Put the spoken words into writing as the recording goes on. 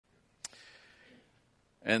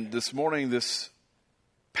And this morning, this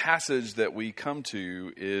passage that we come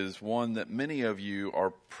to is one that many of you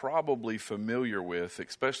are probably familiar with,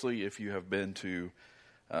 especially if you have been to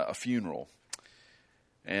a funeral.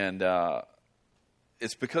 And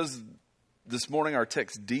it's because this morning our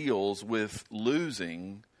text deals with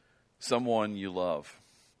losing someone you love.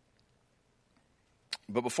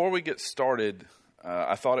 But before we get started,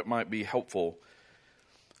 I thought it might be helpful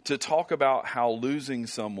to talk about how losing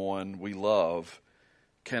someone we love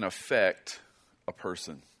can affect a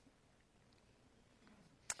person.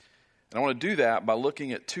 And I want to do that by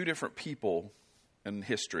looking at two different people in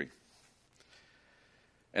history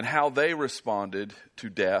and how they responded to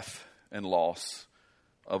death and loss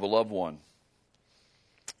of a loved one.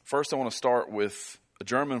 First, I want to start with a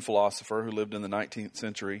German philosopher who lived in the 19th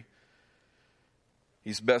century.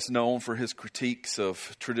 He's best known for his critiques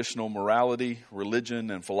of traditional morality,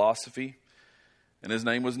 religion, and philosophy, and his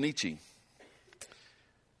name was Nietzsche.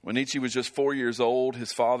 When Nietzsche was just 4 years old,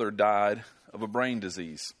 his father died of a brain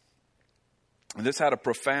disease. And this had a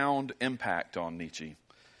profound impact on Nietzsche.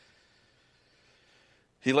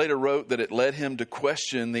 He later wrote that it led him to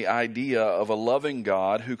question the idea of a loving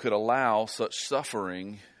God who could allow such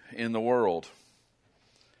suffering in the world.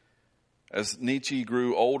 As Nietzsche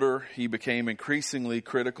grew older, he became increasingly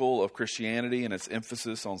critical of Christianity and its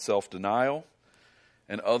emphasis on self-denial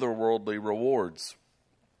and otherworldly rewards.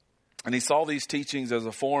 And he saw these teachings as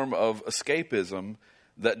a form of escapism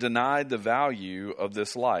that denied the value of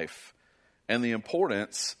this life and the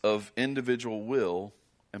importance of individual will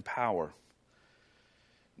and power.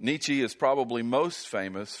 Nietzsche is probably most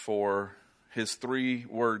famous for his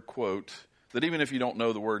three-word quote that even if you don't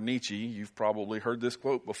know the word Nietzsche, you've probably heard this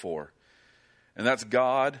quote before. And that's,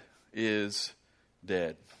 "God is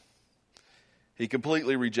dead." He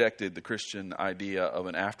completely rejected the Christian idea of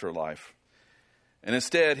an afterlife. And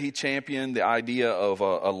instead, he championed the idea of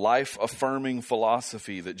a life-affirming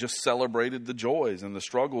philosophy that just celebrated the joys and the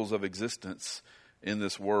struggles of existence in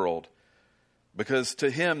this world. Because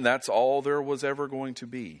to him, that's all there was ever going to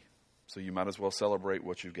be. So you might as well celebrate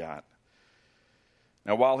what you've got.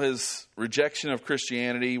 Now, while his rejection of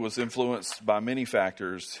Christianity was influenced by many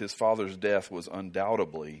factors, his father's death was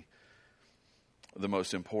undoubtedly the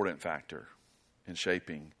most important factor in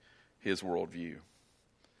shaping his worldview.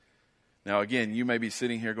 Now, again, you may be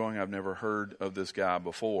sitting here going, "I've never heard of this guy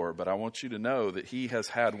before," but I want you to know that he has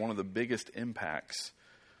had one of the biggest impacts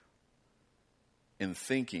in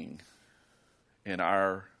thinking in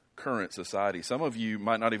our current society. Some of you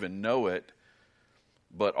might not even know it,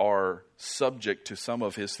 but are subject to some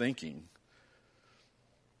of his thinking.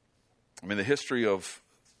 I mean, the history of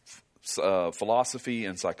philosophy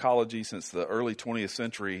and psychology since the early 20th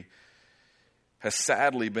century has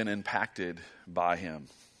sadly been impacted by him.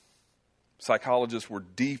 Psychologists were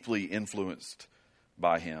deeply influenced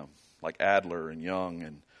by him, like Adler and Jung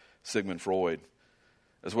and Sigmund Freud,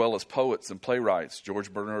 as well as poets and playwrights,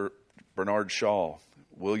 George Bernard Shaw,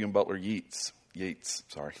 William Butler Yeats.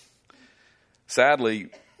 Sadly,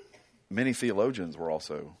 many theologians were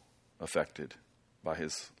also affected by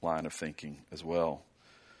his line of thinking as well.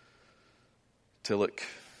 Tillich,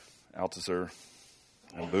 Althusser,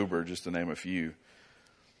 and Buber, just to name a few.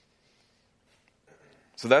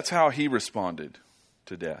 So that's how he responded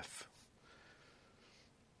to death.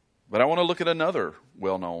 But I want to look at another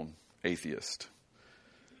well-known atheist,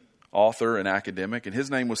 author and academic, and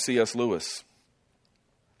his name was C.S. Lewis.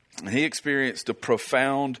 And he experienced a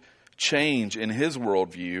profound change in his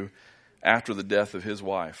worldview after the death of his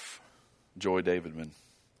wife, Joy Davidman.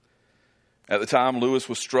 At the time, Lewis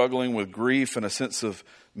was struggling with grief and a sense of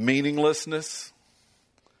meaninglessness.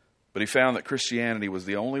 But he found that Christianity was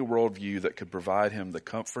the only worldview that could provide him the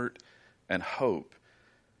comfort and hope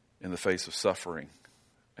in the face of suffering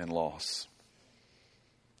and loss.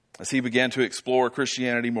 As he began to explore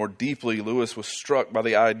Christianity more deeply, Lewis was struck by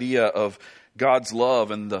the idea of God's love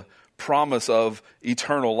and the promise of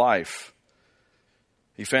eternal life.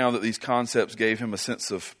 He found that these concepts gave him a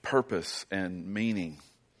sense of purpose and meaning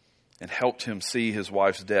and helped him see his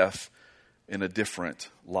wife's death in a different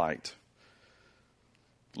light.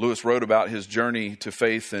 Lewis wrote about his journey to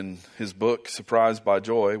faith in his book, Surprised by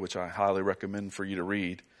Joy, which I highly recommend for you to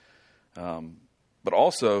read. But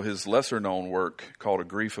also his lesser-known work called A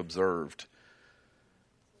Grief Observed,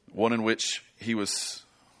 one in which he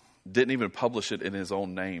didn't even publish it in his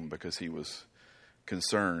own name because he was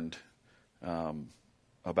concerned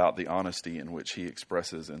about the honesty in which he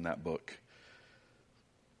expresses in that book.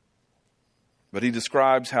 But he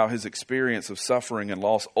describes how his experience of suffering and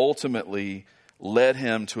loss ultimately led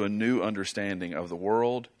him to a new understanding of the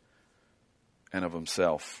world and of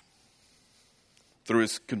himself. Through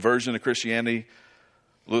his conversion to Christianity,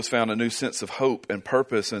 Lewis found a new sense of hope and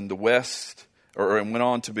purpose in the West, and went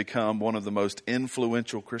on to become one of the most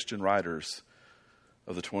influential Christian writers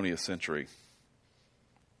of the 20th century.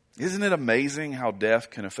 Isn't it amazing how death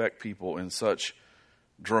can affect people in such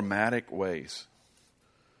dramatic ways?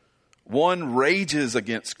 One rages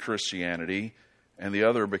against Christianity, and the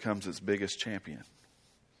other becomes its biggest champion.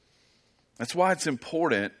 That's why it's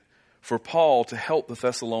important for Paul to help the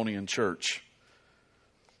Thessalonian church.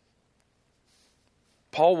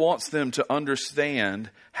 Paul wants them to understand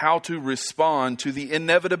how to respond to the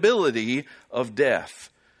inevitability of death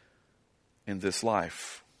in this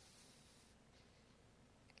life.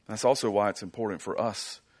 That's also why it's important for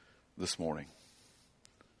us this morning.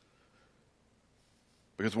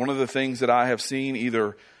 Because one of the things that I have seen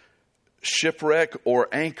either shipwreck or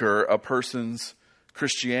anchor a person's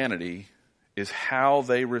Christianity is how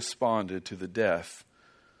they responded to the death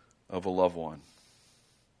of a loved one.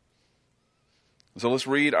 So let's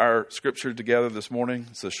read our scripture together this morning.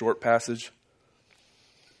 It's a short passage.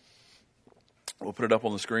 We'll put it up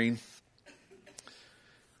on the screen.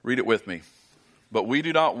 Read it with me. But we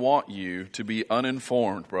do not want you to be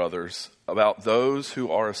uninformed, brothers, about those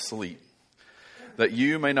who are asleep, that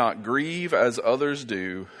you may not grieve as others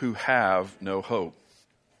do who have no hope.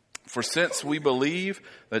 For since we believe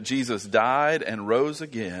that Jesus died and rose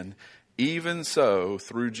again, even so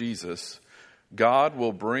through Jesus, God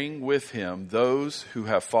will bring with him those who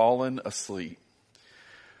have fallen asleep.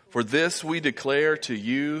 For this we declare to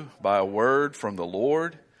you by a word from the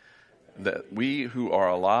Lord, that we who are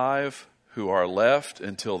alive, who are left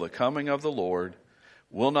until the coming of the Lord,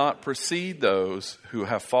 will not precede those who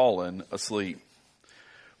have fallen asleep.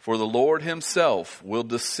 For the Lord himself will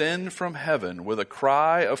descend from heaven with a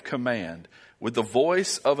cry of command, with the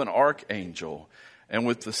voice of an archangel, and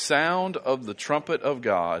with the sound of the trumpet of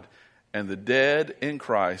God, and the dead in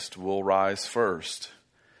Christ will rise first.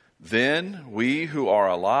 Then we who are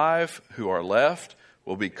alive, who are left,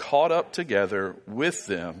 will be caught up together with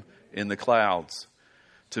them in the clouds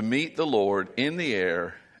to meet the Lord in the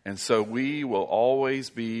air, and so we will always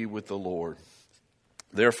be with the Lord.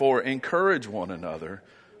 Therefore, encourage one another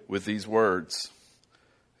with these words.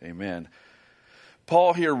 Amen.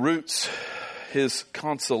 Paul here roots his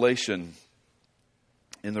consolation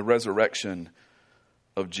in the resurrection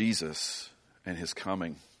of Jesus and his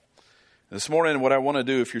coming. This morning, what I want to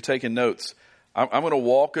do, if you're taking notes, I'm going to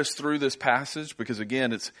walk us through this passage because,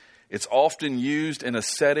 again, it's often used in a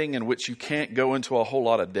setting in which you can't go into a whole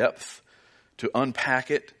lot of depth to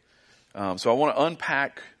unpack it. So I want to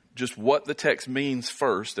unpack just what the text means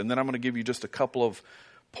first, and then I'm going to give you just a couple of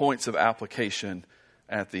points of application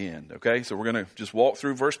at the end. Okay, so we're going to just walk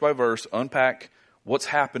through verse by verse, unpack what's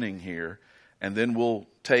happening here, and then we'll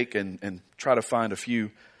take and try to find a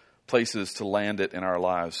few places to land it in our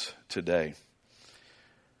lives today.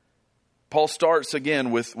 Paul starts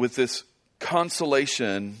again with this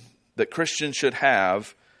consolation that Christians should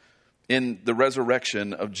have in the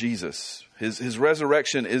resurrection of Jesus. His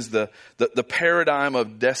resurrection is the paradigm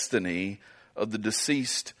of destiny of the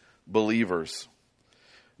deceased believers.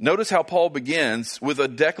 Notice how Paul begins with a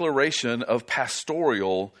declaration of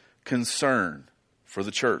pastoral concern for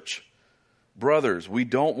the church. Brothers, we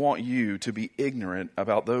don't want you to be ignorant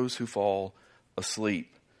about those who fall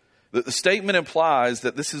asleep. The statement implies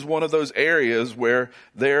that this is one of those areas where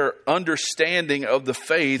their understanding of the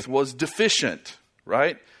faith was deficient,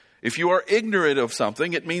 right? If you are ignorant of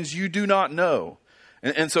something, it means you do not know.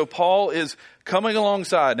 And so Paul is coming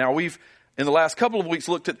alongside. Now, we've, in the last couple of weeks,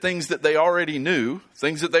 looked at things that they already knew,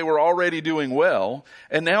 things that they were already doing well.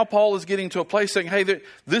 And now Paul is getting to a place saying, hey,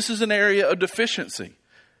 this is an area of deficiency.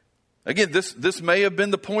 Again, this may have been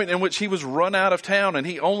the point in which he was run out of town and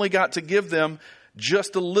he only got to give them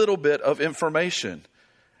just a little bit of information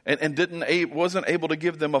and wasn't able to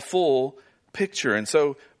give them a full picture. And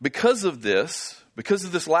so because of this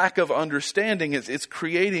lack of understanding, it's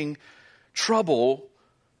creating trouble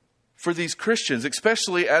for these Christians,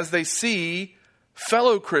 especially as they see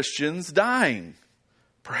fellow Christians dying.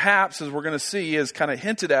 Perhaps, as we're going to see, is kind of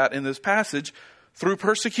hinted at in this passage, through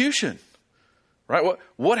persecution. Right?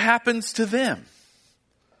 What happens to them?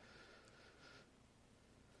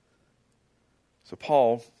 So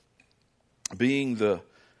Paul, being the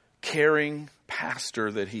caring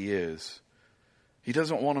pastor that he is, he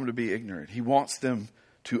doesn't want them to be ignorant. He wants them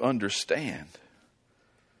to understand.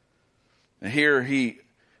 And here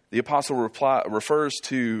the apostle refers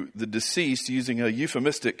to the deceased using a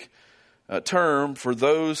euphemistic term for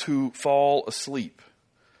those who fall asleep.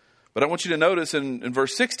 But I want you to notice in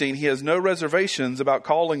verse 16, he has no reservations about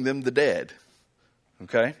calling them the dead.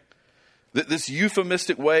 Okay? This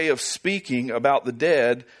euphemistic way of speaking about the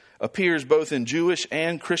dead appears both in Jewish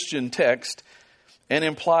and Christian text and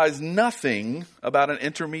implies nothing about an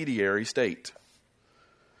intermediary state.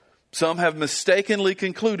 Some have mistakenly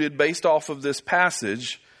concluded, based off of this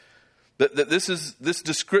passage, that this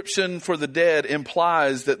description for the dead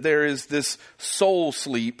implies that there is this soul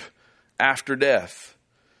sleep after death.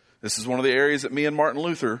 This is one of the areas that me and Martin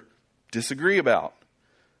Luther disagree about.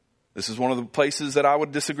 This is one of the places that I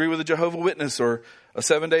would disagree with a Jehovah's Witness or a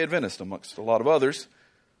Seventh-day Adventist, amongst a lot of others.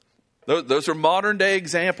 Those are modern day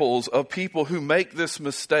examples of people who make this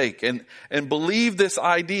mistake and believe this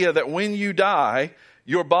idea that when you die,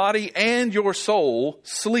 your body and your soul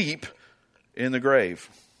sleep in the grave.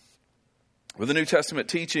 Well, the New Testament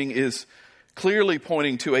teaching is clearly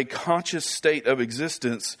pointing to a conscious state of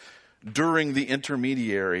existence during the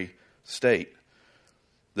intermediary state.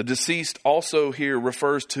 The deceased also here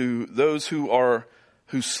refers to those who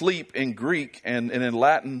sleep in Greek and in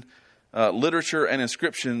Latin literature and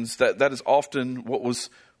inscriptions. That is often what was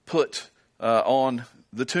put on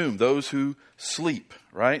the tomb. Those who sleep,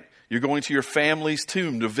 right? You're going to your family's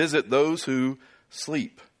tomb to visit those who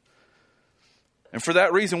sleep. And for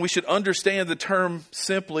that reason, we should understand the term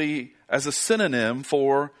simply as a synonym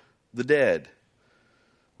for the dead.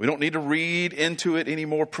 We don't need to read into it any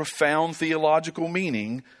more profound theological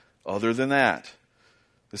meaning other than that.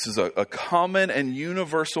 This is a common and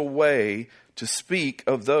universal way to speak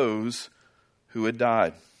of those who had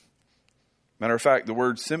died. Matter of fact, the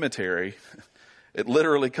word cemetery, it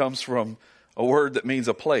literally comes from a word that means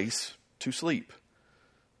a place to sleep.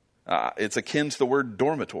 It's akin to the word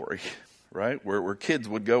dormitory, right? Where kids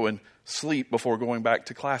would go and sleep before going back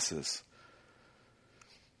to classes.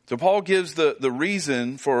 So Paul gives the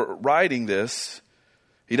reason for writing this.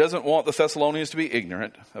 He doesn't want the Thessalonians to be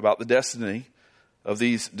ignorant about the destiny of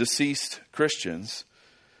these deceased Christians,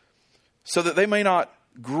 so that they may not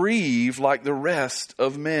grieve like the rest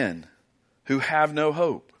of men who have no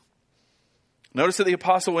hope. Notice that the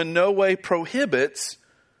apostle in no way prohibits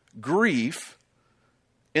grief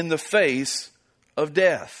in the face of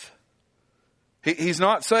death. He's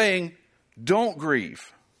not saying, don't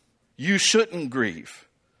grieve. You shouldn't grieve.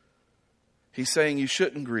 He's saying you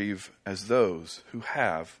shouldn't grieve as those who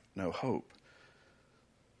have no hope.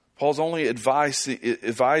 Paul's only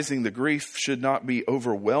advising the grief should not be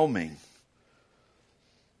overwhelming.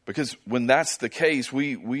 Because when that's the case,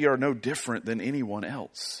 we are no different than anyone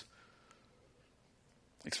else.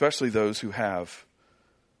 Especially those who have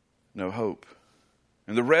no hope.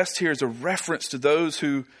 And the rest here is a reference to those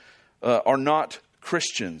who are not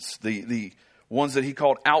Christians. The ones that he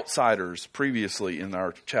called outsiders previously in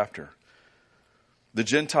our chapter. The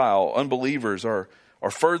Gentile unbelievers are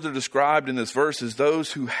further described in this verse as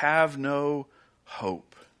those who have no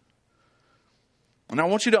hope. And I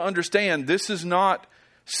want you to understand, this is not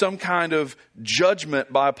some kind of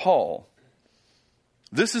judgment by Paul.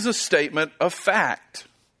 This is a statement of fact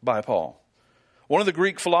by Paul. One of the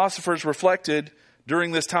Greek philosophers reflected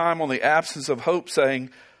during this time on the absence of hope,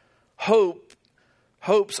 saying,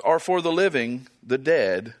 hopes are for the living, the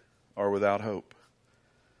dead are without hope.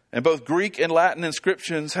 And both Greek and Latin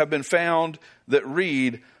inscriptions have been found that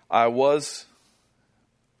read, I was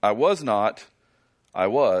not, I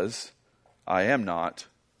was, I am not,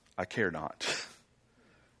 I care not.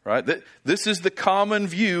 Right? This is the common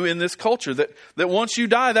view in this culture, that once you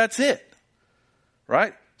die, that's it.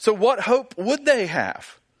 Right? So what hope would they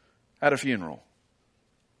have at a funeral?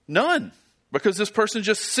 None. Because this person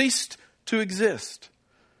just ceased to exist.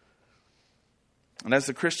 And as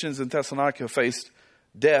the Christians in Thessalonica faced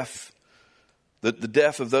death, the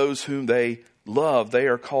death of those whom they love, they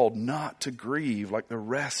are called not to grieve like the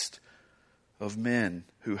rest of men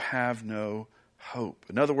who have no hope.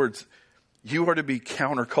 In other words, you are to be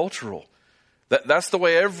countercultural. That's the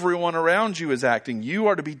way everyone around you is acting. You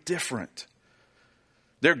are to be different.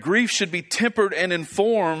 Their grief should be tempered and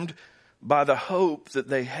informed by the hope that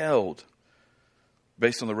they held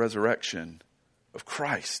based on the resurrection of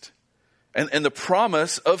Christ and the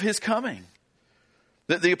promise of his coming.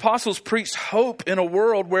 The apostles preached hope in a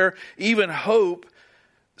world where even hope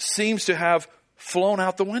seems to have flown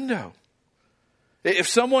out the window. If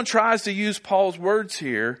someone tries to use Paul's words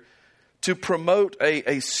here to promote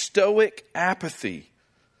a stoic apathy,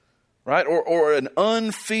 right, or an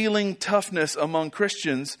unfeeling toughness among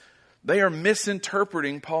Christians, they are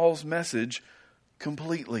misinterpreting Paul's message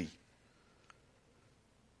completely.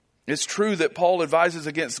 It's true that Paul advises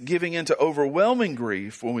against giving into overwhelming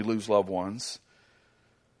grief when we lose loved ones,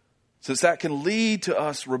 since that can lead to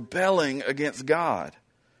us rebelling against God.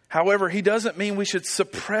 However, he doesn't mean we should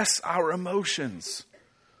suppress our emotions.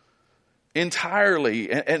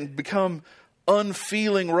 entirely and become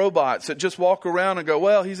unfeeling robots that just walk around and go,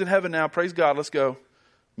 well, he's in heaven now. Praise God. Let's go.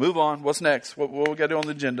 Move on. What's next? What we got to do on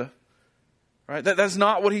the agenda? Right? That's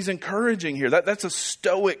not what he's encouraging here. That's a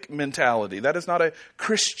stoic mentality. That is not a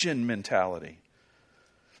Christian mentality.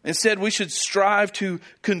 Instead, we should strive to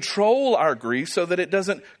control our grief so that it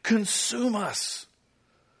doesn't consume us,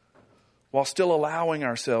 while still allowing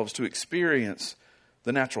ourselves to experience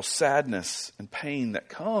the natural sadness and pain that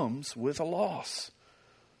comes with a loss.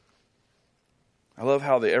 I love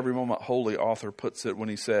how the Every Moment Holy author puts it when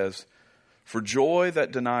he says, "For joy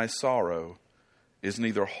that denies sorrow is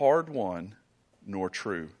neither hard-won nor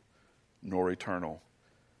true, nor eternal.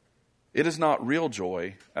 It is not real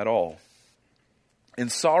joy at all.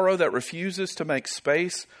 And sorrow that refuses to make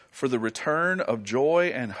space for the return of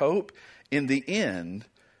joy and hope, in the end,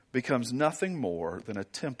 becomes nothing more than a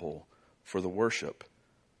temple for the worship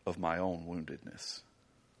of my own woundedness."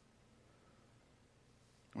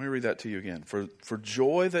 Let me read that to you again. For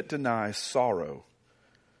joy that denies sorrow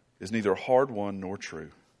is neither hard-won nor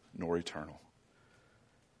true, nor eternal.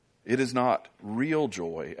 It is not real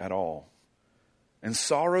joy at all. And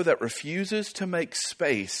sorrow that refuses to make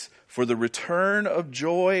space for the return of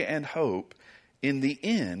joy and hope, in the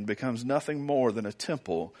end becomes nothing more than a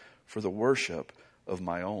temple for the worship of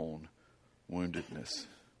my own woundedness.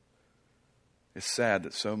 It's sad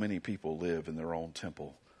that so many people live in their own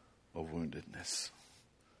temple of woundedness.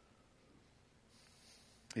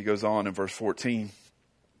 He goes on in verse 14.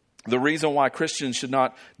 The reason why Christians should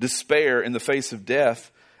not despair in the face of death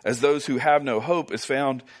as those who have no hope is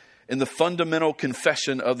found in the fundamental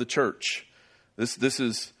confession of the church. This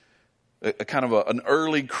is a kind of an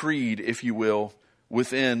early creed, if you will,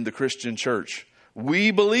 within the Christian church.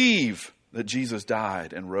 We believe that Jesus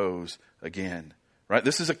died and rose again. Right?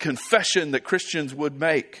 This is a confession that Christians would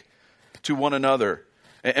make to one another.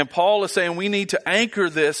 And Paul is saying we need to anchor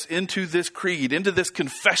this into this creed, into this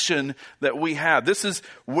confession that we have. This is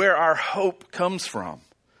where our hope comes from,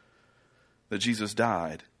 that Jesus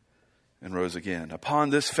died and rose again.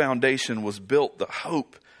 Upon this foundation was built the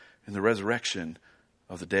hope in the resurrection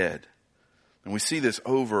of the dead. And we see this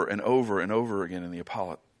over and over and over again in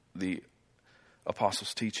the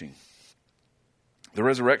apostles' teaching. The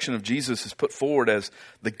resurrection of Jesus is put forward as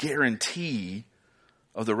the guarantee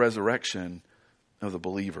of the resurrection of the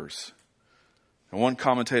believers. And one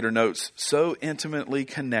commentator notes, so intimately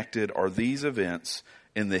connected are these events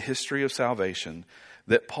in the history of salvation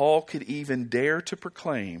that Paul could even dare to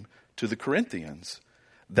proclaim to the Corinthians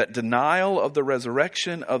that denial of the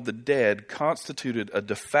resurrection of the dead constituted a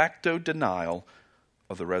de facto denial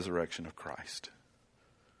of the resurrection of Christ.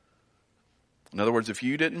 In other words, if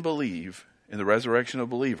you didn't believe in the resurrection of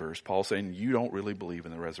believers, Paul's saying you don't really believe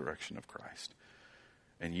in the resurrection of Christ.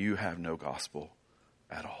 And you have no gospel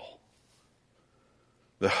at all.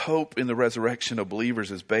 The hope in the resurrection of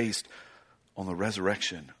believers is based on the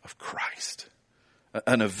resurrection of Christ.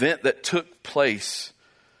 An event that took place,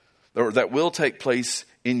 or that will take place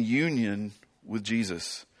in union with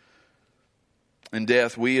Jesus. In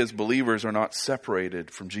death, we as believers are not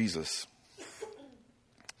separated from Jesus.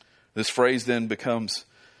 This phrase then becomes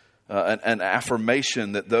an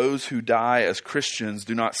affirmation that those who die as Christians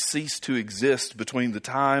do not cease to exist between the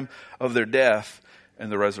time of their death and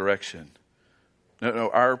the resurrection. No,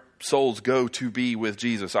 our souls go to be with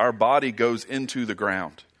Jesus. Our body goes into the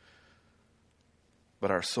ground. But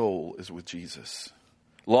our soul is with Jesus,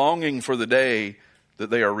 longing for the day that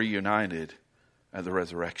they are reunited at the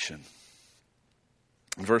resurrection.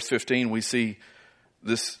 In verse 15, we see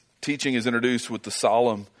this teaching is introduced with the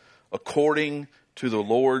solemn, according to the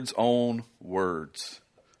Lord's own words,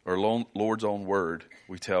 or Lord's own word,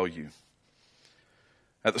 we tell you.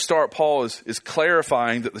 At the start, Paul is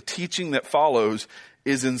clarifying that the teaching that follows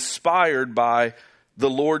is inspired by the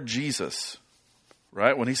Lord Jesus,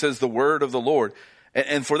 right? When he says the word of the Lord.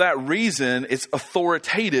 And for that reason, it's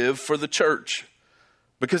authoritative for the church,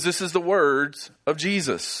 because this is the words of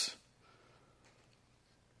Jesus.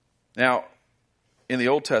 Now, in the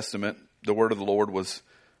Old Testament, the word of the Lord was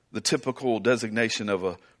the typical designation of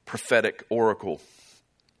a prophetic oracle.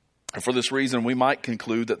 And for this reason, we might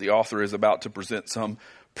conclude that the author is about to present some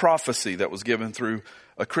prophecy that was given through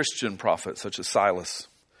a Christian prophet such as Silas.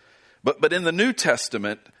 But in the New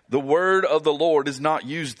Testament, the word of the Lord is not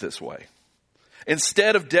used this way.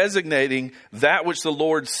 Instead of designating that which the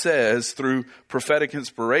Lord says through prophetic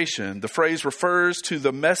inspiration, the phrase refers to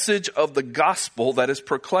the message of the gospel that is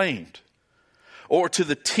proclaimed, or to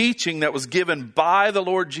the teaching that was given by the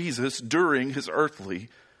Lord Jesus during his earthly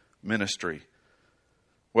ministry,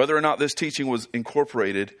 whether or not this teaching was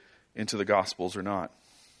incorporated into the Gospels or not.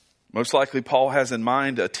 Most likely, Paul has in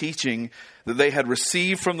mind a teaching that they had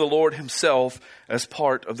received from the Lord himself as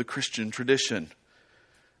part of the Christian tradition.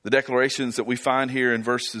 The declarations that we find here in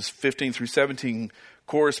verses 15 through 17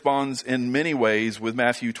 corresponds in many ways with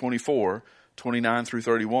Matthew 24, 29 through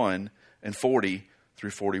 31, and 40 through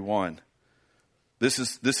 41. This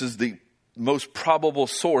is the most probable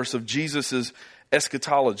source of Jesus'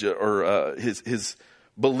 eschatology, or his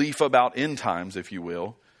belief about end times, if you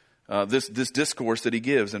will. This discourse that he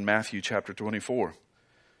gives in Matthew chapter 24.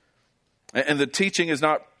 And the teaching is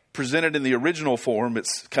not presented in the original form.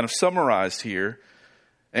 It's kind of summarized here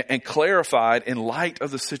and clarified in light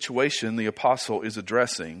of the situation the apostle is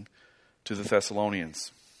addressing to the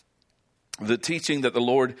Thessalonians. The teaching that the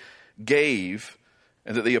Lord gave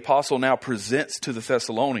and that the apostle now presents to the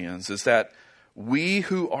Thessalonians is that we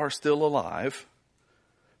who are still alive,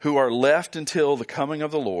 who are left until the coming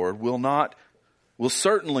of the Lord, will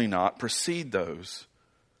certainly not precede those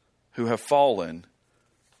who have fallen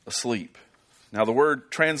asleep. Now, the word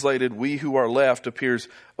translated, we who are left, appears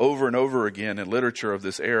over and over again in literature of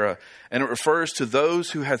this era, and it refers to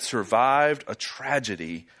those who had survived a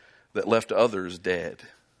tragedy that left others dead.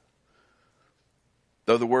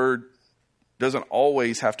 Though the word doesn't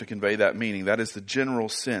always have to convey that meaning, that is the general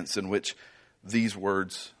sense in which these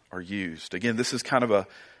words are used. Again, this is kind of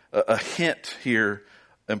a hint here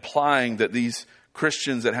implying that these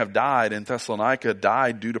Christians that have died in Thessalonica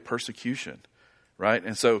died due to persecution. Right?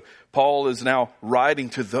 And so Paul is now writing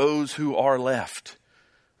to those who are left,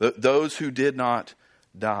 those who did not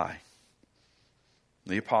die.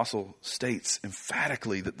 The apostle states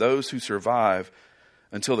emphatically that those who survive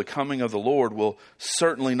until the coming of the Lord will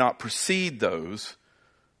certainly not precede those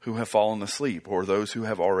who have fallen asleep or those who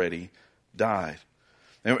have already died.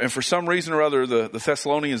 And for some reason or other, the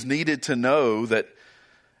Thessalonians needed to know that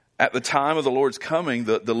at the time of the Lord's coming,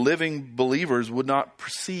 the living believers would not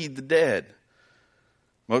precede the dead.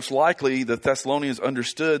 Most likely, the Thessalonians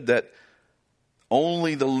understood that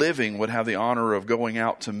only the living would have the honor of going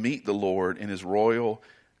out to meet the Lord in his royal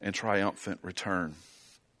and triumphant return.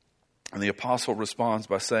 And the apostle responds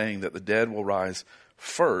by saying that the dead will rise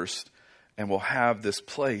first and will have this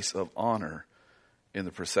place of honor in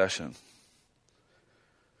the procession.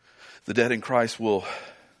 The dead in Christ will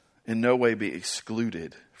in no way be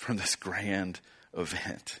excluded from this grand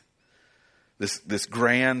event. This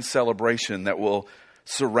grand celebration that will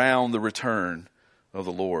surround the return of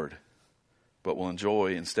the Lord, but will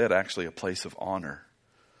enjoy instead actually a place of honor.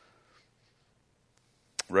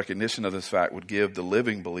 Recognition of this fact would give the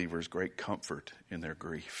living believers great comfort in their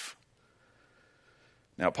grief.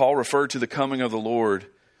 Now, Paul referred to the coming of the Lord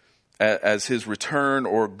as his return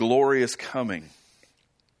or glorious coming.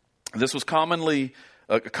 This was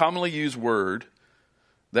a commonly used word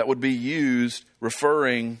that would be used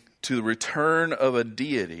referring to the return of a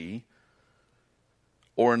deity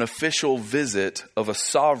or an official visit of a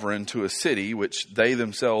sovereign to a city, which they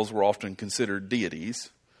themselves were often considered deities.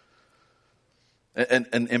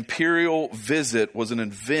 An imperial visit was an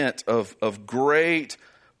event of great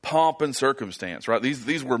pomp and circumstance, right?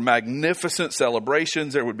 These were magnificent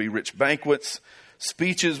celebrations. There would be rich banquets.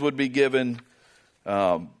 Speeches would be given.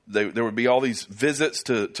 There would be all these visits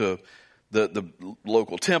to the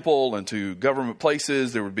local temple and to government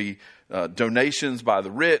places. There would be donations by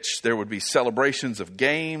the rich. There would be celebrations of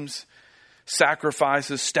games,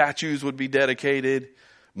 sacrifices, statues would be dedicated.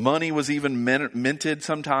 Money was even minted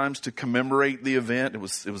sometimes to commemorate the event. It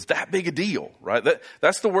was that big a deal, right?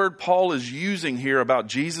 That's the word Paul is using here about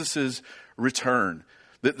Jesus's return.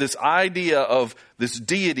 This idea of this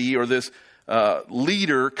deity or this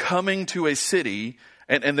leader coming to a city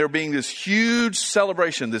and there being this huge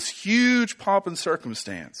celebration, this huge pomp and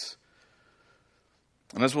circumstance.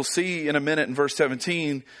 And as we'll see in a minute in verse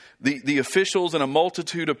 17, the officials and a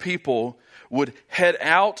multitude of people would head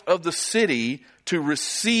out of the city to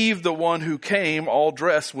receive the one who came all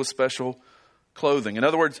dressed with special clothing. In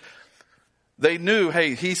other words, they knew,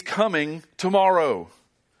 hey, he's coming tomorrow.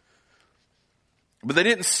 But they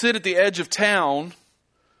didn't sit at the edge of town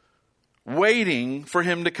waiting for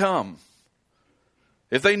him to come.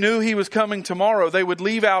 If they knew he was coming tomorrow, they would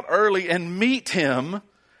leave out early and meet him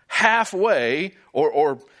halfway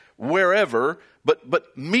or wherever,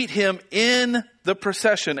 but meet him in the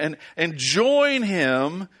procession and join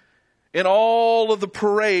him in all of the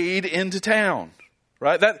parade into town.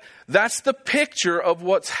 Right? That's the picture of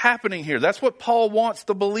what's happening here. That's what Paul wants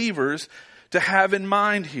the believers to have in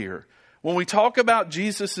mind here when we talk about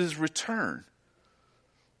Jesus' return.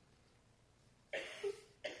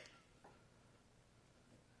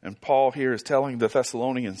 And Paul here is telling the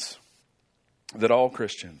Thessalonians that all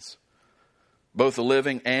Christians, both the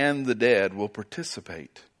living and the dead, will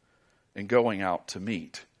participate and going out to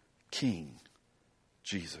meet King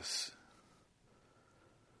Jesus.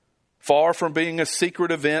 Far from being a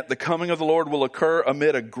secret event, the coming of the Lord will occur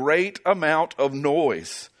amid a great amount of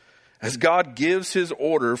noise as God gives his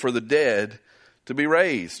order for the dead to be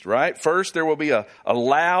raised, right? First, there will be a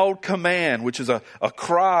loud command, which is a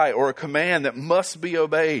cry or a command that must be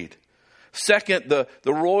obeyed. Second, the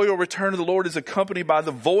royal return of the Lord is accompanied by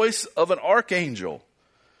the voice of an archangel.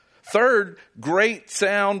 Third, great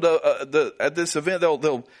sound at this event,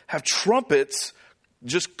 they'll have trumpets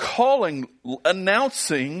just calling,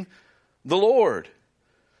 announcing the Lord.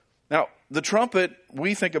 Now, the trumpet,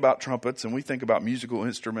 we think about trumpets and we think about musical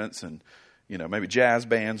instruments and, maybe jazz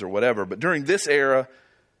bands or whatever. But during this era,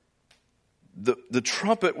 the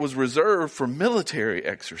trumpet was reserved for military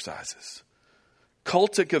exercises,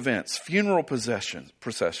 cultic events, funeral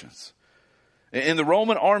processions. In the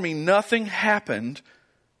Roman army, nothing happened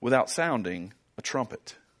without sounding a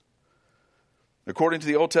trumpet. According to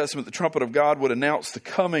the Old Testament, the trumpet of God would announce the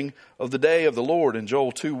coming of the day of the Lord in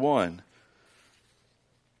Joel 2:1.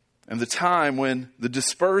 And the time when the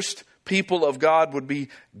dispersed people of God would be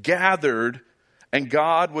gathered and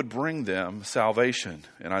God would bring them salvation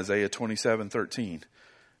in Isaiah 27:13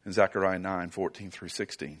 and Zechariah 9:14 through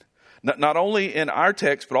 16. Not only in our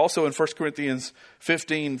text, but also in 1 Corinthians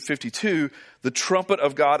 15:52, the trumpet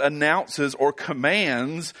of God announces or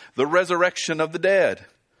commands the resurrection of the dead.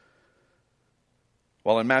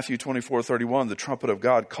 While in Matthew 24:31, the trumpet of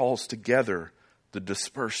God calls together the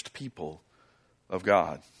dispersed people of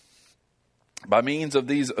God. By means of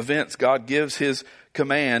these events, God gives his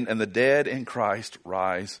command, and the dead in Christ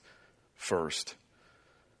rise first.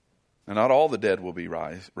 And not all the dead will be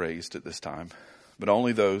raised at this time, but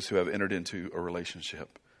only those who have entered into a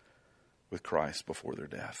relationship with Christ before their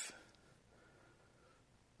death.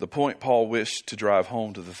 The point Paul wished to drive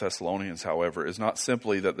home to the Thessalonians, however, is not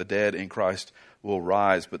simply that the dead in Christ will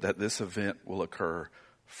rise, but that this event will occur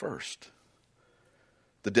first.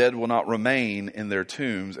 The dead will not remain in their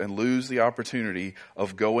tombs and lose the opportunity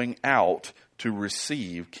of going out to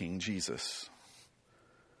receive King Jesus.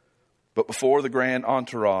 But before the grand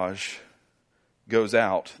entourage goes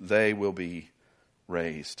out, they will be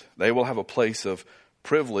raised. They will have a place of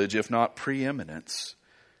privilege, if not preeminence,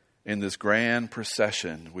 in this grand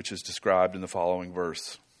procession, which is described in the following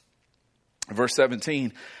verse. Verse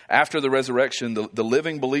 17, after the resurrection, the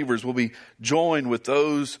living believers will be joined with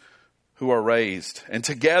those who are raised, and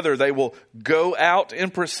together they will go out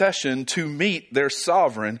in procession to meet their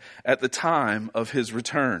sovereign at the time of his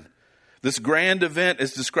return. This grand event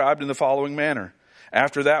is described in the following manner.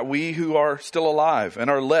 After that, we who are still alive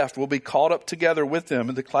and are left will be caught up together with them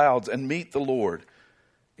in the clouds and meet the Lord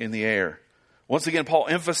in the air. Once again, Paul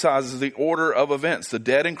emphasizes the order of events. The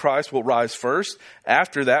dead in Christ will rise first.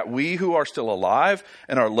 After that, we who are still alive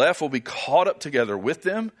and are left will be caught up together with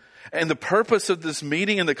them. And the purpose of this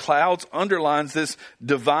meeting in the clouds underlines this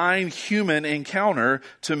divine human encounter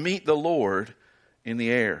to meet the Lord in the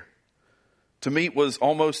air. To meet was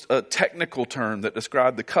almost a technical term that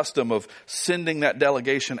described the custom of sending that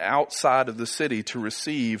delegation outside of the city to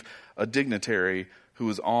receive a dignitary who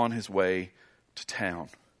was on his way to town.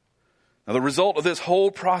 Now, the result of this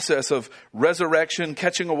whole process of resurrection,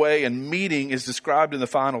 catching away, and meeting is described in the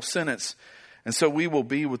final sentence. And so we will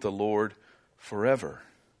be with the Lord forever.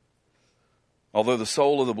 Although the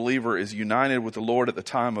soul of the believer is united with the Lord at the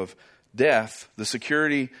time of death, the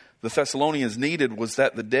security the Thessalonians needed was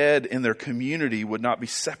that the dead in their community would not be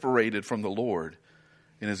separated from the Lord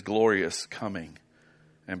in his glorious coming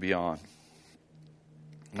and beyond.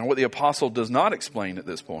 Now, what the apostle does not explain at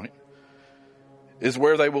this point is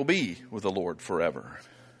where they will be with the Lord forever.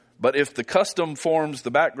 But if the custom forms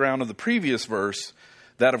the background of the previous verse,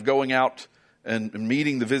 that of going out and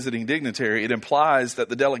meeting the visiting dignitary, it implies that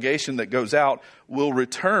the delegation that goes out will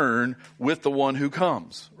return with the one who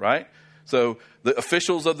comes, right? So the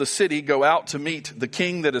officials of the city go out to meet the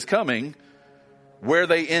king that is coming. Where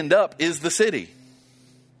they end up is the city.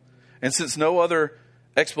 And since no other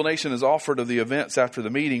explanation is offered of the events after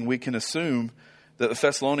the meeting, we can assume that the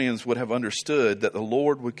Thessalonians would have understood that the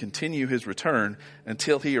Lord would continue his return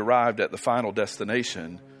until he arrived at the final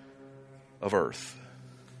destination of earth.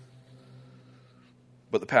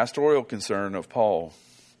 But the pastoral concern of Paul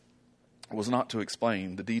was not to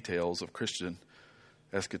explain the details of Christian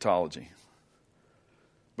eschatology,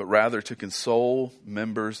 but rather to console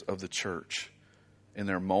members of the church in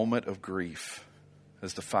their moment of grief,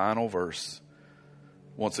 as the final verse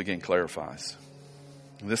once again clarifies.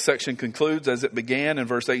 This section concludes as it began in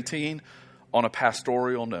verse 18 on a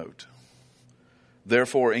pastoral note.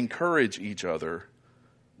 Therefore, encourage each other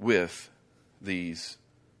with these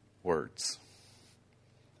words.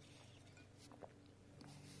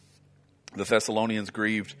 The Thessalonians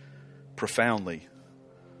grieved profoundly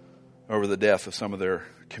over the death of some of their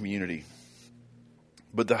community.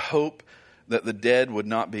 But the hope that the dead would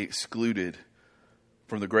not be excluded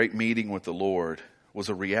from the great meeting with the Lord was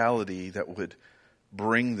a reality that would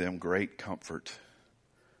bring them great comfort.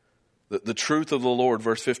 The truth of the Lord,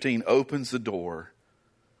 verse 15, opens the door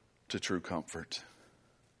to true comfort.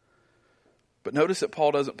 But notice that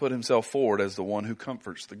Paul doesn't put himself forward as the one who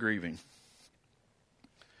comforts the grieving.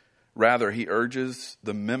 Rather, he urges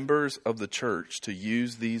the members of the church to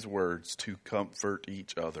use these words to comfort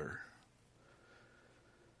each other.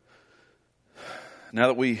 Now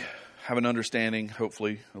that we have an understanding,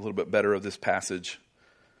 hopefully a little bit better, of this passage,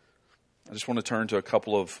 I just want to turn to a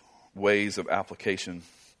couple of ways of application.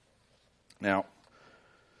 Now,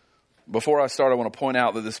 before I start, I want to point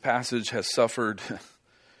out that this passage has suffered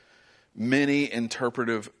many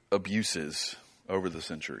interpretive abuses over the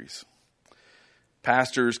centuries.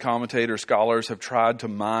 Pastors, commentators, scholars have tried to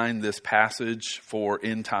mine this passage for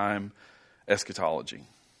end-time eschatology,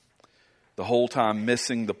 the whole time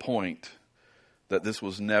missing the point that this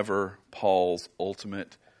was never Paul's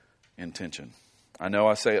ultimate intention. I know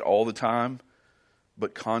I say it all the time,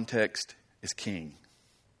 but context is king.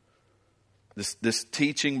 This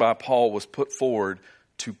teaching by Paul was put forward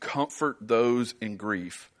to comfort those in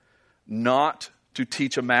grief, not to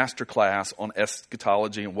teach a master class on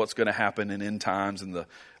eschatology and what's going to happen in end times in the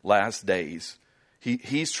last days.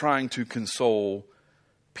 He's trying to console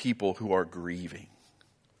people who are grieving.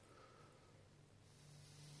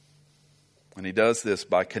 And he does this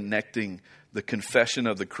by connecting the confession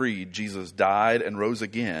of the creed, Jesus died and rose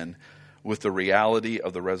again, with the reality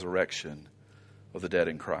of the resurrection of the dead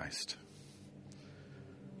in Christ.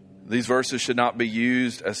 These verses should not be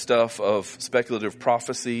used as stuff of speculative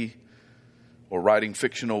prophecy or writing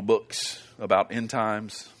fictional books about end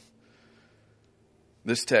times.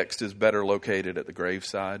 This text is better located at the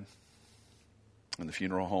graveside, in the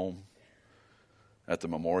funeral home, at the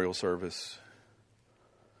memorial service.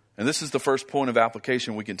 And this is the first point of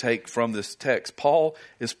application we can take from this text. Paul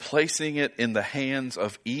is placing it in the hands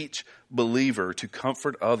of each believer to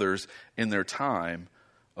comfort others in their time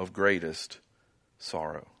of greatest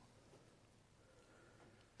sorrow.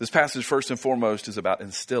 This passage, first and foremost, is about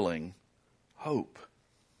instilling hope.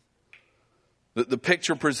 The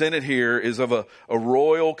picture presented here is of a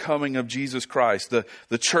royal coming of Jesus Christ.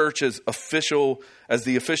 The church as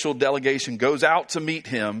the official delegation goes out to meet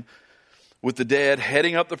him, with the dead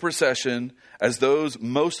heading up the procession as those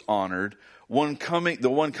most honored. The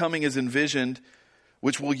one coming is envisioned,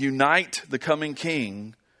 which will unite the coming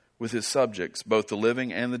king with his subjects, both the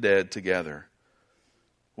living and the dead together.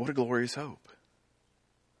 What a glorious hope.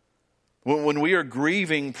 When we are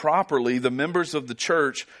grieving properly, the members of the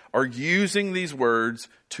church are using these words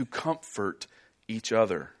to comfort each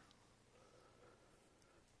other.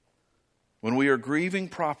 When we are grieving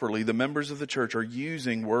properly, the members of the church are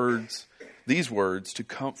using these words to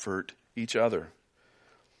comfort each other.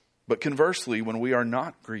 But conversely, when we are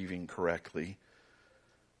not grieving correctly,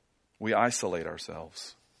 we isolate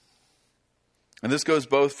ourselves. And this goes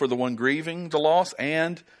both for the one grieving the loss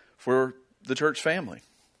and for the church family.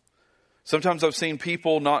 Sometimes I've seen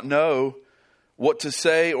people not know what to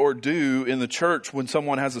say or do in the church when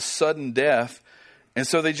someone has a sudden death, and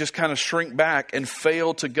so they just kind of shrink back and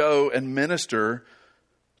fail to go and minister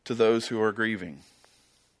to those who are grieving.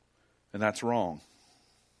 And that's wrong.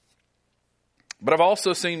 But I've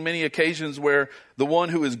also seen many occasions where the one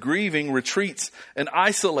who is grieving retreats and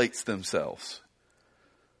isolates themselves.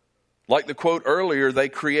 Like the quote earlier, they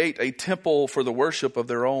create a temple for the worship of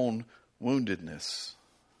their own woundedness.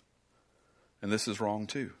 And this is wrong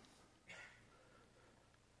too.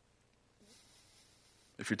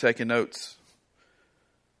 If you're taking notes,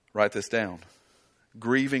 write this down.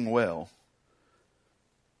 Grieving well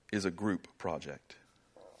is a group project.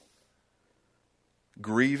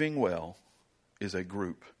 Grieving well is a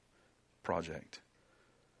group project.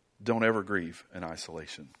 Don't ever grieve in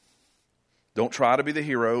isolation. Don't try to be the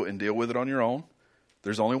hero and deal with it on your own.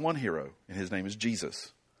 There's only one hero, and his name is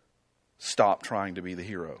Jesus. Stop trying to be the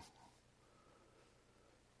hero.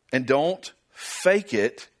 And don't fake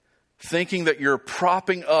it thinking that you're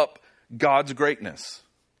propping up God's greatness.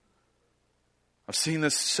 I've seen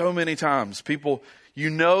this so many times. People, you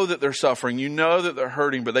know that they're suffering. You know that they're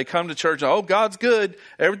hurting. But they come to church and, oh, God's good.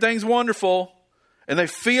 Everything's wonderful. And they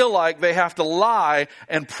feel like they have to lie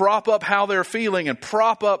and prop up how they're feeling and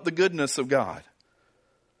prop up the goodness of God.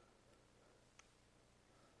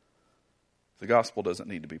 The gospel doesn't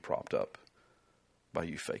need to be propped up by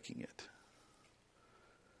you faking it.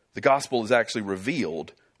 The gospel is actually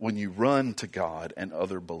revealed when you run to God and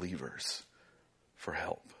other believers for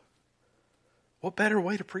help. What better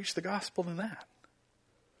way to preach the gospel than that?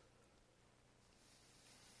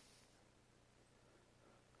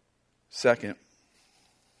 Second,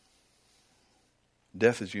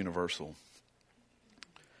 death is universal,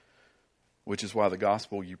 which is why the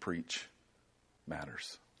gospel you preach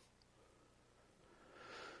matters.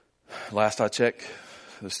 Last I checked,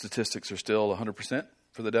 the statistics are still 100%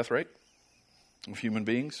 for the death rate of human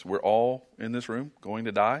beings. We're all in this room going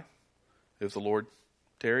to die if the Lord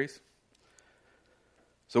tarries.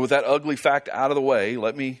 So with that ugly fact out of the way,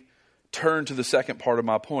 let me turn to the second part of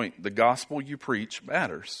my point. The gospel you preach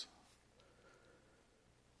matters.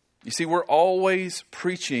 You see, we're always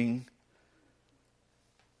preaching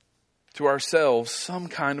to ourselves some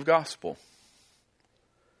kind of gospel.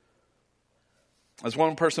 As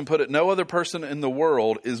one person put it, no other person in the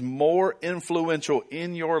world is more influential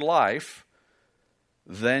in your life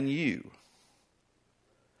than you.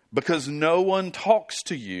 Because no one talks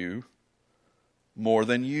to you more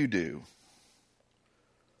than you do.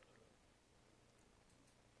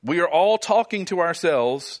 We are all talking to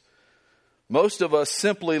ourselves. Most of us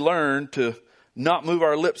simply learn to not move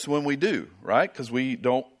our lips when we do, right? Because we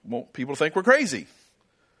don't want people to think we're crazy,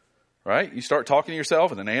 right? You start talking to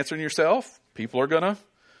yourself and then answering yourself. People are going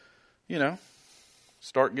to,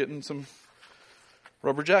 start getting some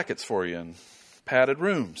rubber jackets for you and padded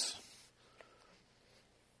rooms.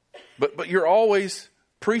 But you're always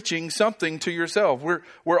preaching something to yourself.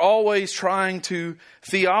 We're always trying to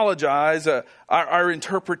theologize our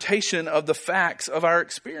interpretation of the facts of our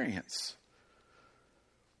experience.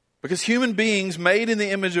 Because human beings made in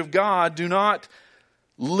the image of God do not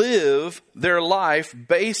live their life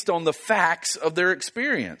based on the facts of their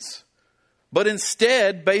experience, but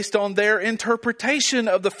instead based on their interpretation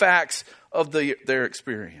of the facts of their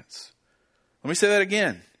experience. Let me say that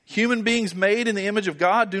again. Human beings made in the image of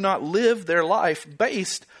God do not live their life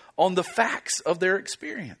based on the facts of their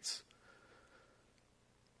experience.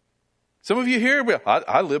 Some of you here,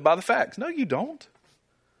 I live by the facts. No, you don't.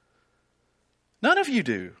 None of you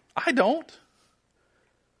do. I don't.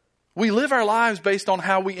 We live our lives based on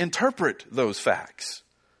how we interpret those facts.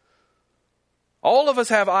 All of us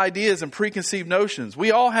have ideas and preconceived notions.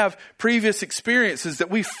 We all have previous experiences that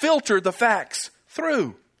we filter the facts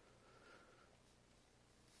through.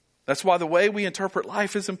 That's why the way we interpret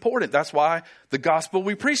life is important. That's why the gospel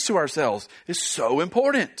we preach to ourselves is so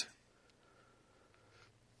important.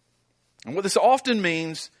 And what this often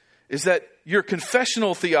means is that your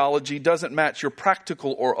confessional theology doesn't match your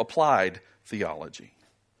practical or applied theology.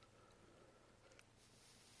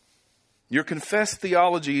 Your confessed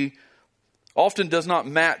theology often does not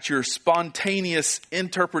match your spontaneous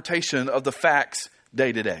interpretation of the facts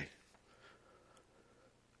day to day.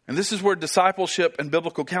 And this is where discipleship and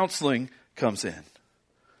biblical counseling comes in.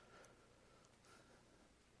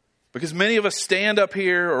 Because many of us stand up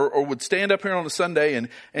here or would stand up here on a Sunday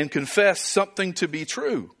and confess something to be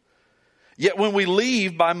true. Yet when we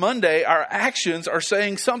leave by Monday, our actions are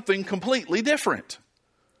saying something completely different.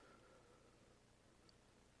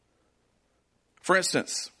 For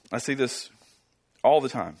instance, I see this all the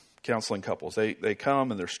time, counseling couples. They come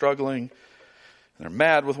and they're struggling, and they're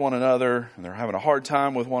mad with one another, and they're having a hard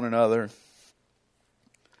time with one another.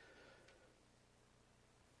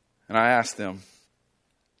 And I ask them,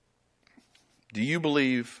 do you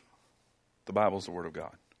believe the Bible is the Word of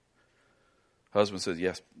God? Husband says,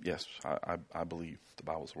 yes, I believe the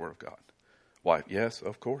Bible is the Word of God. Wife, yes,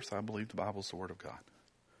 of course, I believe the Bible is the Word of God.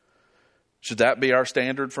 Should that be our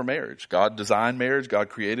standard for marriage? God designed marriage. God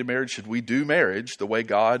created marriage. Should we do marriage the way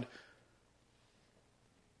God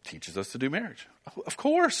teaches us to do marriage? Of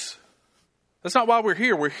course. That's not why we're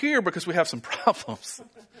here. We're here because we have some problems,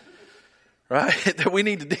 right, that we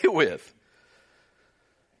need to deal with.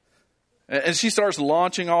 And she starts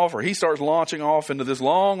launching off, or he starts launching off into this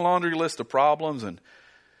long laundry list of problems and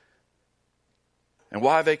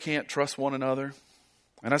why they can't trust one another.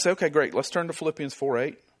 And I say, okay, great. Let's turn to Philippians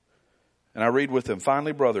 4:8. And I read with them,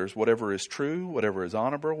 finally, brothers, whatever is true, whatever is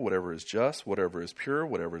honorable, whatever is just, whatever is pure,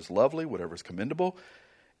 whatever is lovely, whatever is commendable,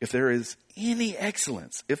 if there is any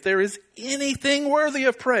excellence, if there is anything worthy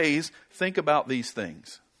of praise, think about these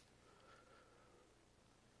things.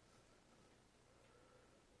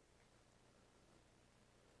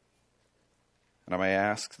 And I may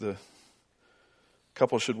ask the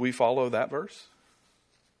couple, should we follow that verse?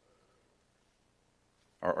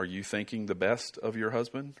 Are you thinking the best of your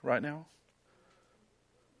husband right now?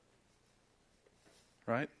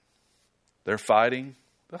 Right? They're fighting.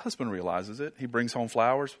 The husband realizes it. He brings home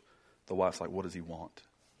flowers. The wife's like, what does he want?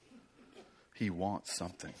 He wants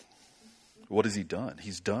something. What has he done?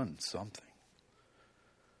 He's done something.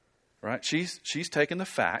 right? She's taken the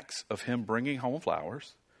facts of him bringing home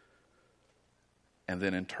flowers and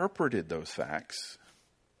then interpreted those facts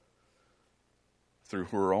through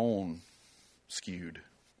her own skewed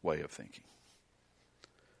way of thinking.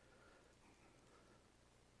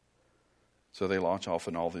 So they launch off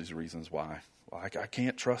in all these reasons why. Well, I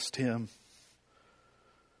can't trust him.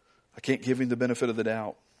 I can't give him the benefit of the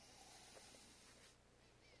doubt.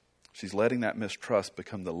 She's letting that mistrust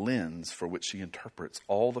become the lens for which she interprets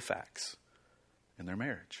all the facts in their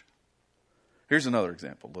marriage. Here's another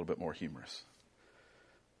example, a little bit more humorous.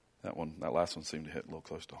 That last one seemed to hit a little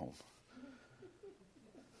close to home.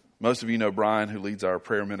 Most of you know Brian, who leads our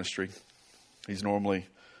prayer ministry. He's normally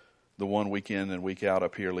the one week in and week out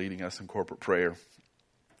up here leading us in corporate prayer.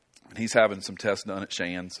 And he's having some tests done at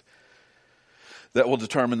Shands that will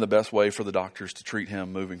determine the best way for the doctors to treat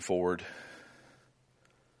him moving forward.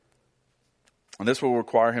 And this will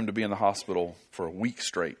require him to be in the hospital for a week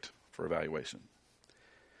straight for evaluation.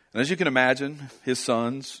 And as you can imagine, his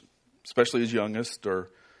sons, especially his youngest, they're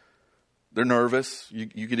nervous.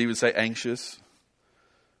 You could even say anxious.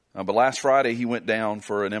 But last Friday, he went down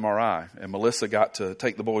for an MRI, and Melissa got to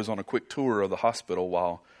take the boys on a quick tour of the hospital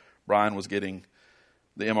while Brian was getting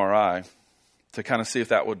the MRI to kind of see if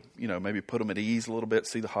that would, maybe put them at ease a little bit,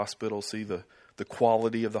 see the hospital, see the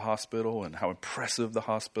quality of the hospital and how impressive the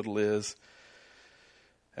hospital is.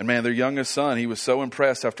 And man, their youngest son, he was so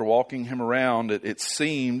impressed after walking him around, it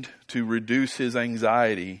seemed to reduce his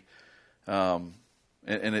anxiety, and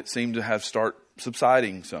it seemed to have start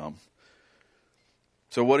subsiding some.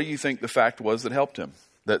 So what do you think the fact was that helped him?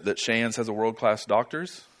 That Shands has a world-class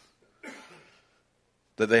doctors?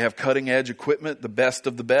 That they have cutting-edge equipment, the best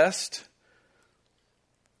of the best?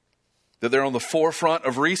 That they're on the forefront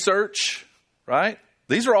of research, right?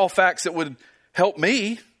 These are all facts that would help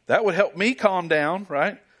me. That would help me calm down,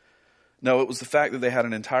 right? No, it was the fact that they had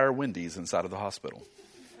an entire Wendy's inside of the hospital.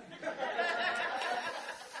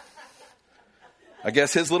 I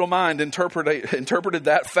guess his little mind interpreted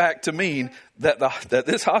that fact to mean that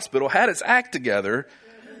this hospital had its act together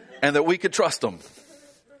and that we could trust them.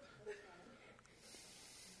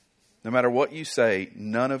 No matter what you say,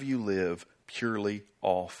 none of you live purely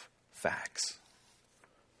off facts.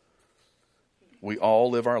 We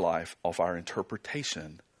all live our life off our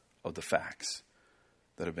interpretation of the facts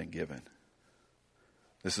that have been given.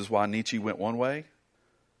 This is why Nietzsche went one way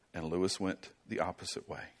and Lewis went the opposite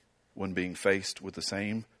way when being faced with the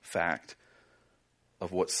same fact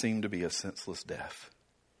of what seemed to be a senseless death.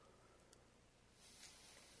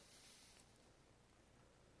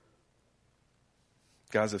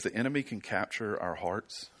 Guys, if the enemy can capture our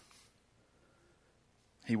hearts,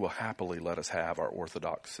 he will happily let us have our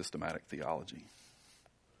orthodox systematic theology.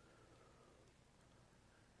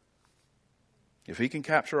 If he can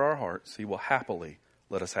capture our hearts, he will happily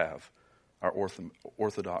let us have our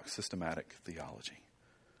orthodox systematic theology.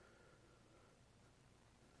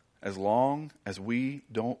 As long as we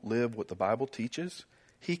don't live what the Bible teaches,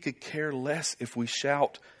 he could care less if we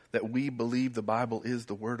shout that we believe the Bible is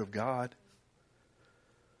the Word of God.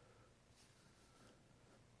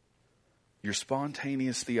 Your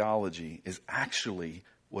spontaneous theology is actually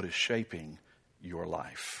what is shaping your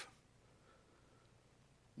life,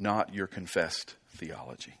 not your confessed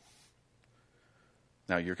theology.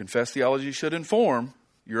 Now, your confessed theology should inform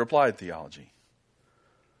your applied theology.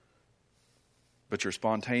 But your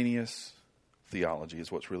spontaneous theology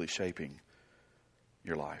is what's really shaping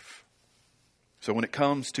your life. So when it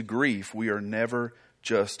comes to grief, we are never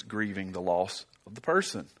just grieving the loss of the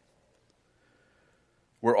person.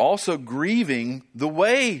 We're also grieving the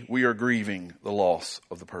way we are grieving the loss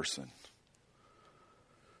of the person.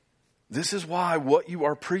 This is why what you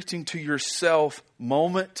are preaching to yourself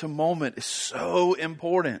moment to moment is so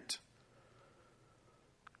important.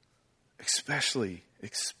 Especially,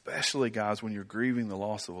 guys, when you're grieving the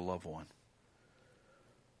loss of a loved one.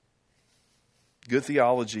 Good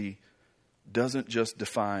theology doesn't just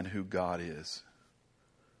define who God is.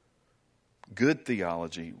 Good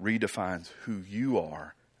theology redefines who you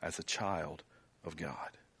are as a child of God.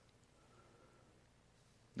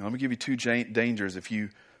 Now, let me give you two dangers if you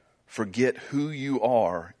forget who you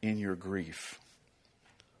are in your grief.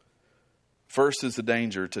 First is the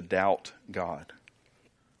danger to doubt God.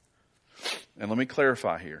 And let me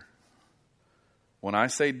clarify here. When I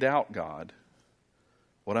say doubt God,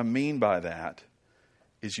 what I mean by that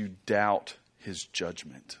is you doubt His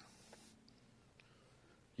judgment.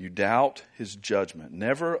 You doubt His judgment.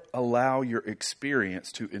 Never allow your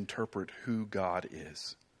experience to interpret who God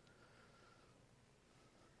is.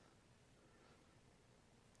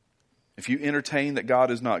 If you entertain that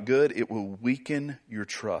God is not good, it will weaken your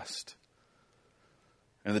trust.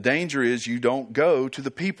 And the danger is you don't go to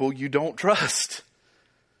the people you don't trust.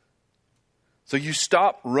 So you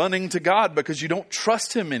stop running to God because you don't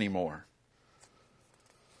trust Him anymore.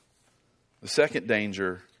 The second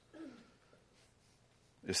danger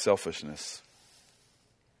is selfishness.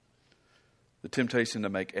 The temptation to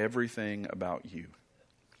make everything about you.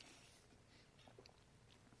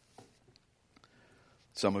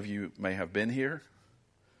 Some of you may have been here.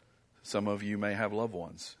 Some of you may have loved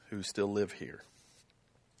ones who still live here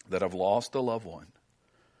that have lost a loved one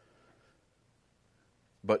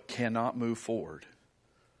but cannot move forward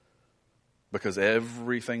because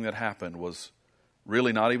everything that happened was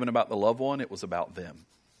really not even about the loved one, it was about them.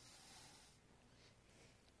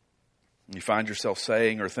 You find yourself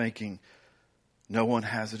saying or thinking, no one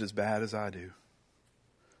has it as bad as I do.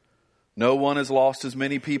 No one has lost as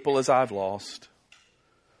many people as I've lost.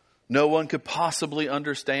 No one could possibly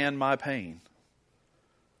understand my pain.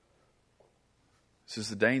 This is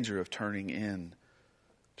the danger of turning in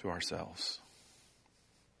to ourselves.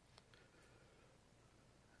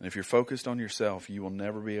 And if you're focused on yourself, you will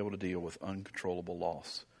never be able to deal with uncontrollable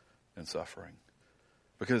loss and suffering.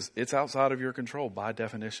 Because it's outside of your control by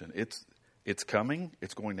definition. It's coming,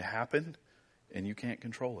 it's going to happen, and you can't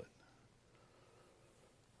control it.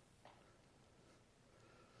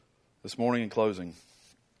 This morning in closing,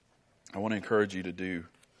 I want to encourage you to do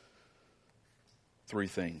 3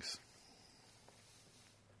 things.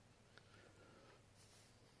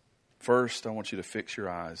 First, I want you to fix your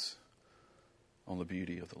eyes on the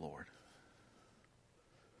beauty of the Lord.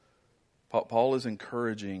 Paul is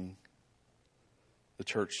encouraging the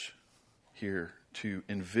church here to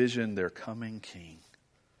envision their coming king,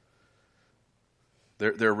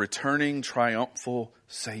 their returning triumphal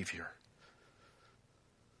Savior,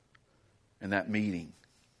 and that meeting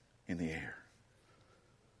in the air.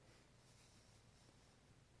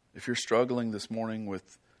 If you're struggling this morning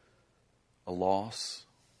with a loss,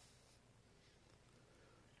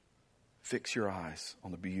 fix your eyes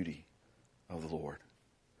on the beauty of the Lord.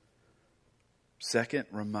 Second,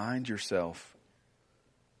 remind yourself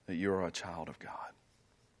that you're a child of God.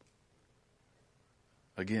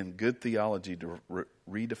 Again, good theology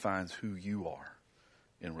redefines who you are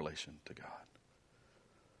in relation to God.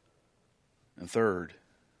 And third,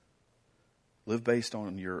 live based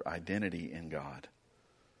on your identity in God,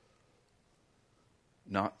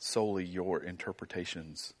 not solely your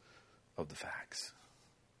interpretations of the facts.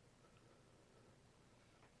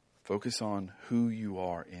 Focus on who you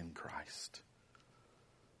are in Christ.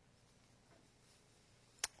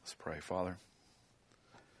 Let's pray. Father,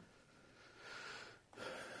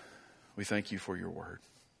 we thank you for your word.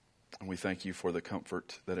 And we thank you for the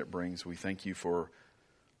comfort that it brings. We thank you for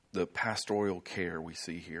the pastoral care we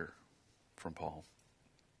see here from Paul.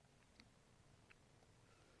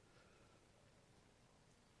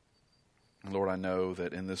 And Lord, I know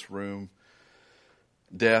that in this room,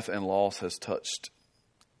 death and loss has touched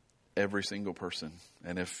every single person.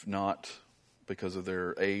 And if not because of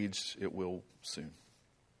their age, it will soon.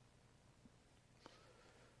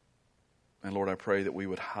 And Lord, I pray that we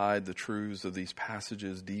would hide the truths of these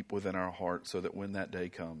passages deep within our hearts so that when that day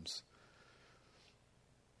comes,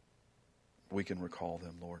 we can recall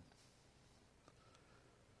them, Lord.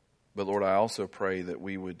 But Lord, I also pray that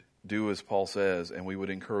we would do as Paul says, and we would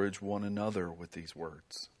encourage one another with these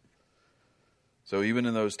words. So even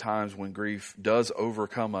in those times when grief does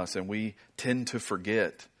overcome us and we tend to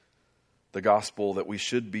forget the gospel that we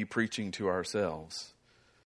should be preaching to ourselves,